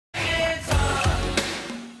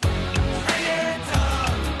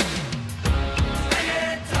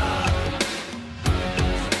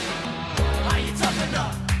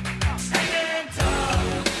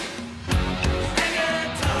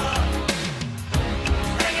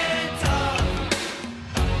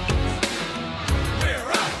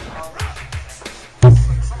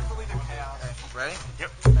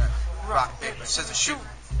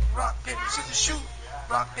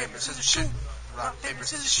Rock, paper, scissors, shoot. Rock, paper,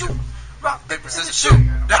 scissors, shoot. Rock, paper, scissors, shoot.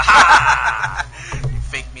 You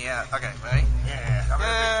faked me out. Okay, ready? Yeah.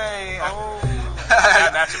 Yay! Oh.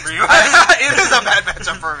 Bad matchup for you. It is a bad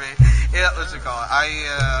matchup for me. Yeah, what's it called?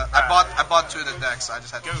 I bought 2 of the decks. So I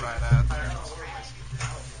just had to try it out.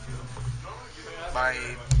 My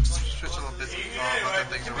switch a little bit. Bunch of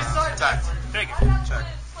things around. Attack. Take it. Check.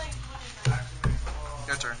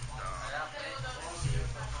 Your turn.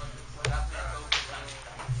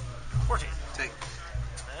 14. Take.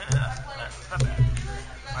 Not bad.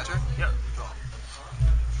 My turn? Yep. Draw.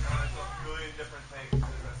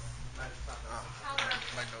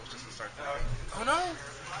 My nose doesn't start bleeding. Oh no!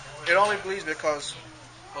 It only bleeds because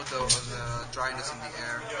of the dryness in the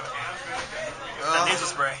air. That nasal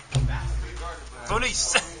spray.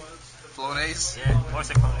 Flonase. Flonase? Yeah, always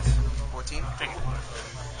say Flonase. 14? Take it.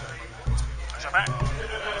 Ahsha back.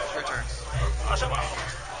 Your turn. Ahsha back.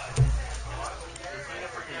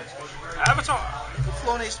 Avatar.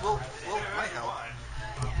 Flonase will might help.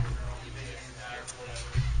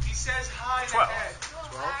 He says hi. 12.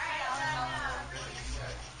 12?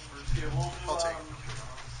 I'll take.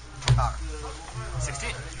 Power. 16.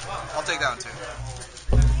 I'll take that one too.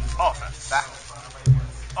 All effects. Back.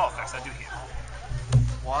 All effects, I do heal.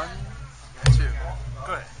 1, 2.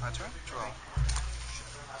 Go ahead. My turn? Draw.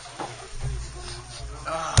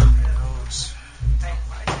 Nose.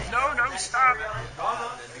 No, stop.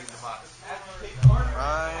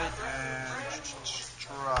 Right, and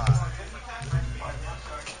try.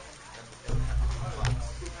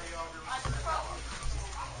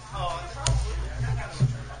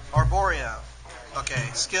 Arborea.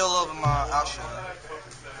 Okay, skill of Ahsha.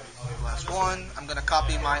 Last one. I'm gonna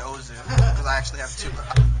copy my Ozu because I actually have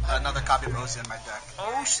another copy of Ozu in my deck.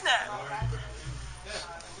 Oh, snap. Oh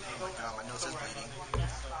my god, my nose is bleeding.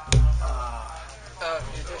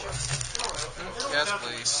 Yes,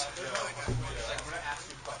 please.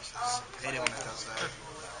 I hate it when it does that.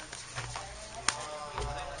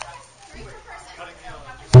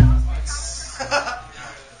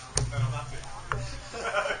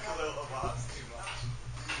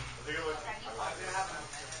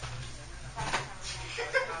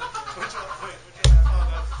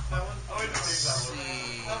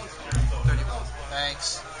 See. 31. Thanks.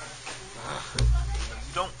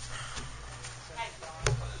 Don't.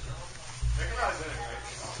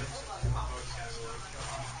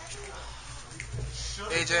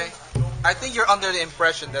 AJ, I think you're under the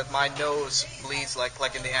impression that my nose bleeds like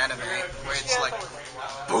in the anime, where it's like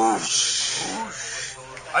boosh.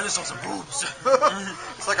 I just saw some boobs.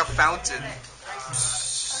 It's like a fountain.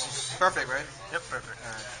 Perfect, right? Yep, perfect.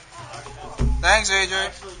 Alright. Thanks,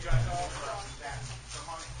 AJ.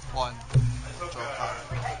 1. Draw power.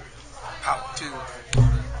 Power. 2.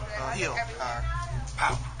 Heal. Power.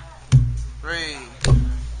 Power. 3.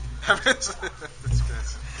 That's good.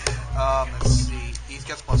 Let's see. He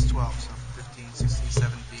gets plus 12, so 15, 16,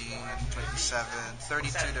 17, 27, 32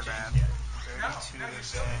 to ban. 32 to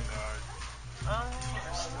Vanguard.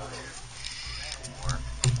 Sure.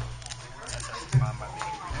 That's a my baby.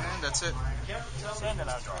 And that's it. And then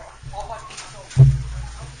I'll draw.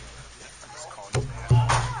 Just call you there.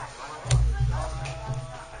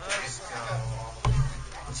 Let's go.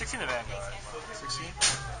 16 to Vanguard. 16?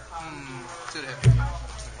 To the hit.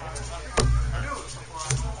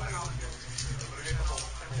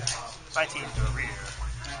 19 to the rear.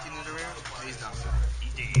 19 in the rear? He's done. He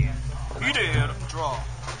did. Draw.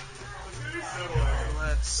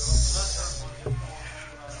 Let's...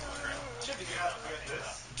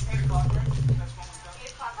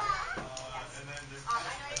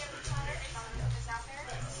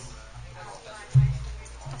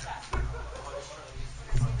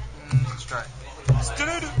 Let's try it.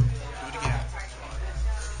 Straight. Do it again.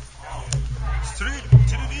 Straight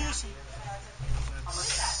to the DC. Let's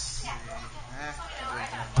see. Can't do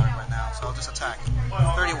anything about it right now, so I'll just attack.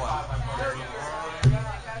 31.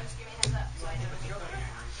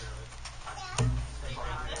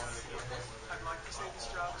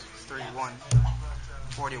 31.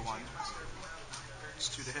 41. It's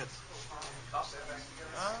 2 to hit.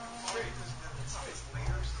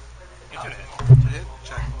 Into the hit. 2 to hit?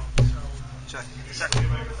 Check. Check. Check.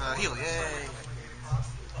 Heal, yay.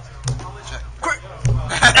 Check. Quick.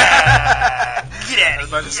 Get I out was of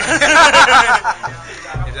about to say. here.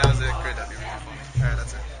 If that was a crit, that'd be really funny. Alright,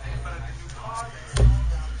 that's it.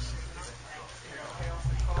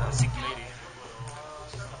 Sick lady.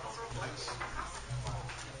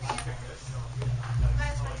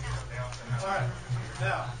 Alright,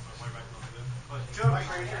 now.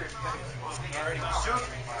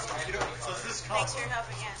 Thanks for your help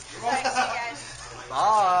again. Bye, see you guys.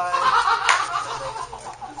 Bye.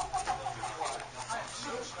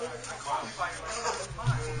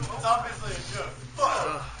 It's obviously a joke.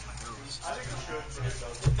 But I think it should.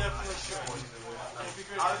 It definitely should. It'd be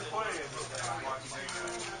great. I was playing it.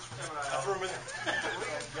 For a minute.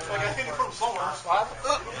 Like I hit it from somewhere. What?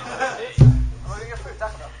 I'm gonna get food.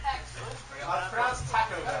 Taco Bell. I pronounced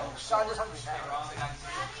Taco Bell. Sean just hungry now.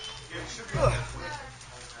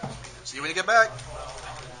 See you when you get back.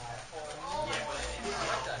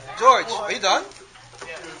 George, are you done?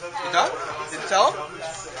 You done? Did you tell him?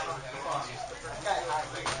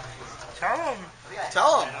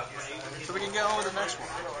 Tell him. So we can get on with the next one.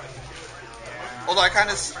 Although I kind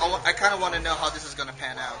of want to know how this is going to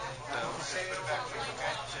pan out. So.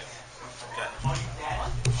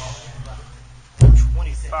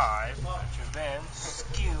 25. Javan,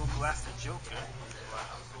 skill, blast the Joker.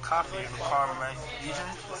 Copy of the card my legion.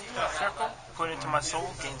 Circle. Put it into my soul.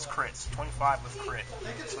 Gains crits. 25 with crit.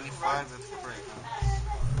 25 with crit.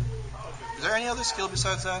 Is there any other skill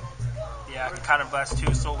besides that? Yeah, I can counter blast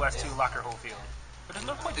 2, soul blast 2, lock your whole field. But there's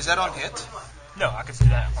no point. Is that on hit? No, I can do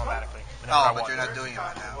that automatically. Oh, but you're not doing it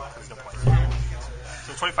right now. There's no point.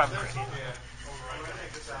 So 25 with crit.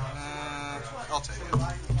 I'll take it.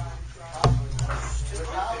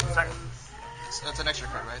 Second. That's an extra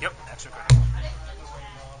card, right? Yep, extra crit.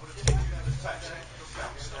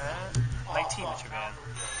 19 with your van.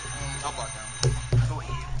 I'll block down. Go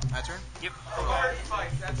ahead. My turn? Yep. Alright,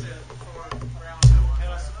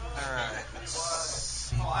 let's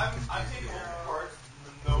see. I'm taking all part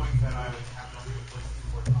knowing that I would have to do a place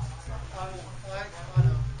before. I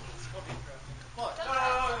know. What? No. I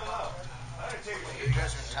didn't take it. You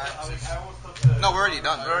guys are tired. I almost took the... No, we're already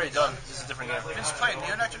done. We're already done. This is a different game. We're just playing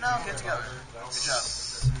Near Nectar now. Get together. Good job.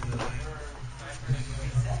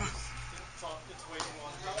 It's waiting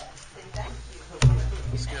on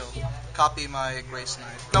Skill. Copy my Grace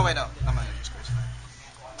Knight. No, wait, no. I'm not going to use Grace Knight.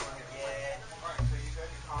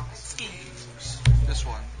 Schemes. This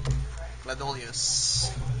one.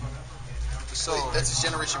 Gladolius. So that's his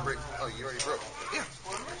generation break. Oh, you already broke. Yeah.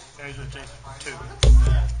 There's your Jason. 2.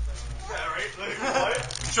 Yeah, right? Like,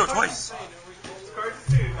 what? Sure, 20. It's hard to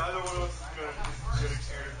see. Neither one of us is good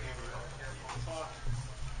experience.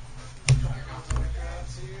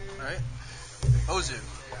 Alright. Ozu.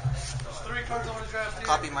 There's 3 cards I want to draft here.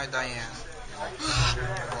 Copy my Diane. Well, it's the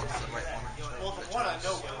right one. Well, the one I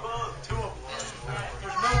know will. 2 of them.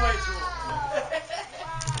 There's no way 2 of them.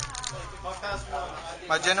 If I pass one,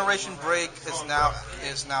 My generation break is now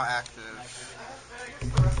active.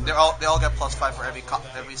 They all get +5 for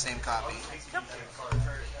every same copy. Yep.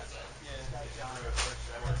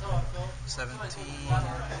 17.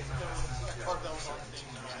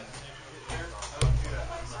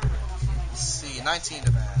 Let's see, 19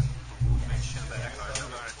 to ban.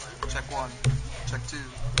 Check 1. Check 2.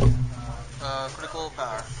 Critical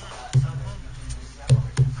power.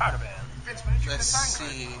 Power ban. Let's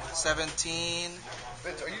see, 17,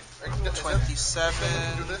 Vince, are you done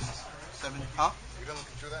 27. do this? 7, huh? You done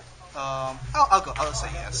looking through that? I'll go. I'll say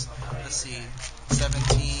yes. Let's see,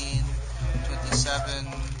 17, 27,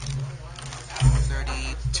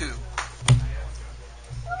 32.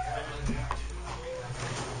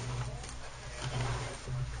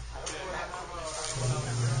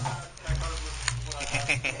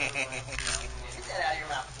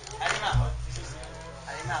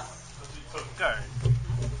 Guard.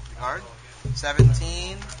 Guard.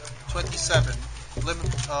 17, 27.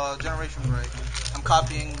 Generation break. I'm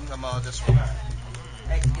copying this one.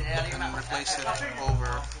 And replace it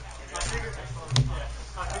over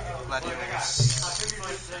Gladiators.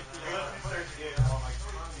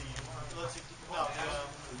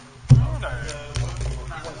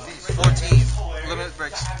 14. Limit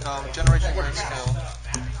breaks. Generation break skill.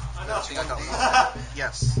 I think I got one.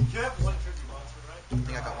 Yes. you have 150 monster, right? I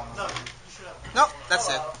think I got one No, more. you should have. No, that's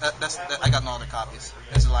it. I got no other copies.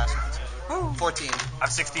 That's the last one. 14. I'm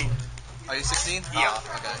 16. Are you 16? Yeah.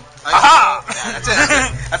 Oh, okay. Aha! Yeah, that's it.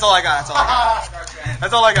 That's all I got.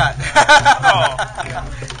 That's all I got.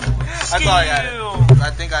 That's all I got.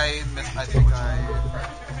 I think I missed.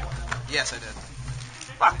 Yes, I did.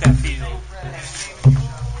 Lock that field.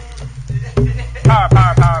 Power.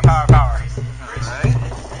 Alright.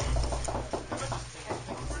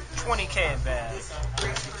 20k advance. The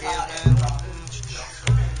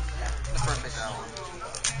first pick that one.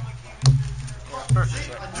 First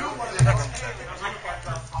check. Second check.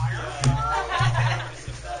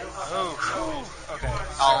 Oh. Okay.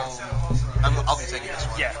 I'll be taking this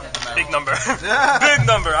one. Yeah. No matter Big what. number. Big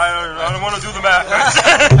number. I don't want to do the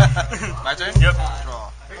math. My turn? Yep.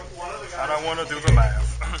 Draw. I don't want to do the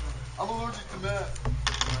math. I'm allergic to math.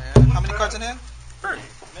 How many cards in hand? 30.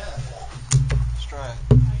 Strike.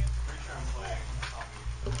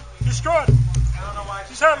 destroyed.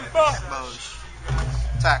 She's having fun. Expose.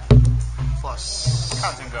 Attack. Plus.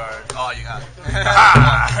 Counting guard. Oh, you got it.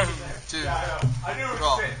 Ah! 2.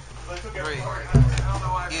 Draw. 3.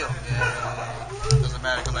 Heal. Yeah. Doesn't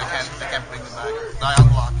matter because I can't bring them back. Die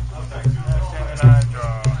unblock. And I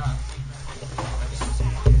draw.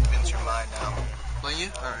 Into your mind now. Play you?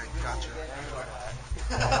 Alright, gotcha.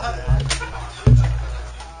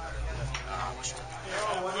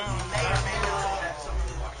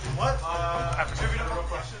 What?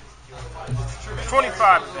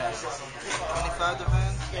 25 event. 25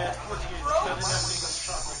 defense? Yeah. Let's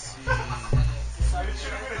see.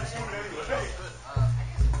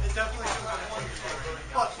 It definitely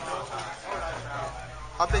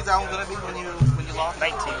How big is that one gonna be when you lock?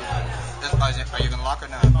 19. Are you gonna lock or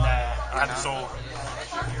not? Nah, I have the soul.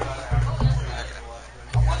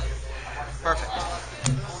 Okay. Perfect.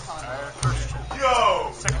 First check.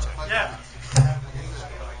 Yo! Second check. Yeah.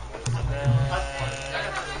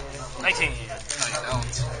 19. No, you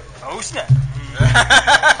don't. Oh, snap.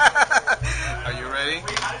 Are you ready?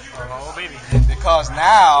 Oh, baby. Because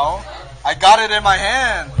now I got it in my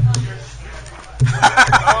hand.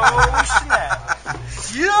 Oh, snap.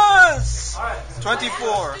 Yes! 24.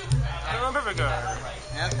 Oh, perfect guard.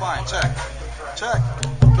 Yeah, that's fine. Check.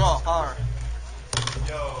 Draw. Power.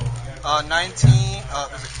 19.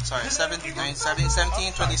 Sorry. 17,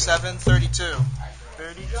 17, 27, 32.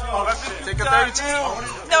 32. Take a 32.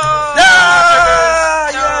 No! Yeah!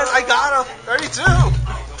 Yes! I got him. 32.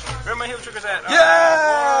 Where are my heel triggers at?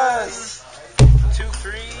 Yes! 2,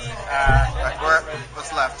 3.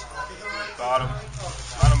 What's left? Bottom.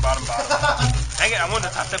 Dang it, I wanted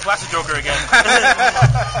to top that Blaster Joker again.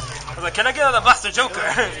 I was like, can I get another Blaster Joker? So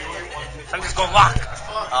I can just go lock.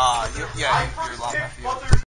 You're locked.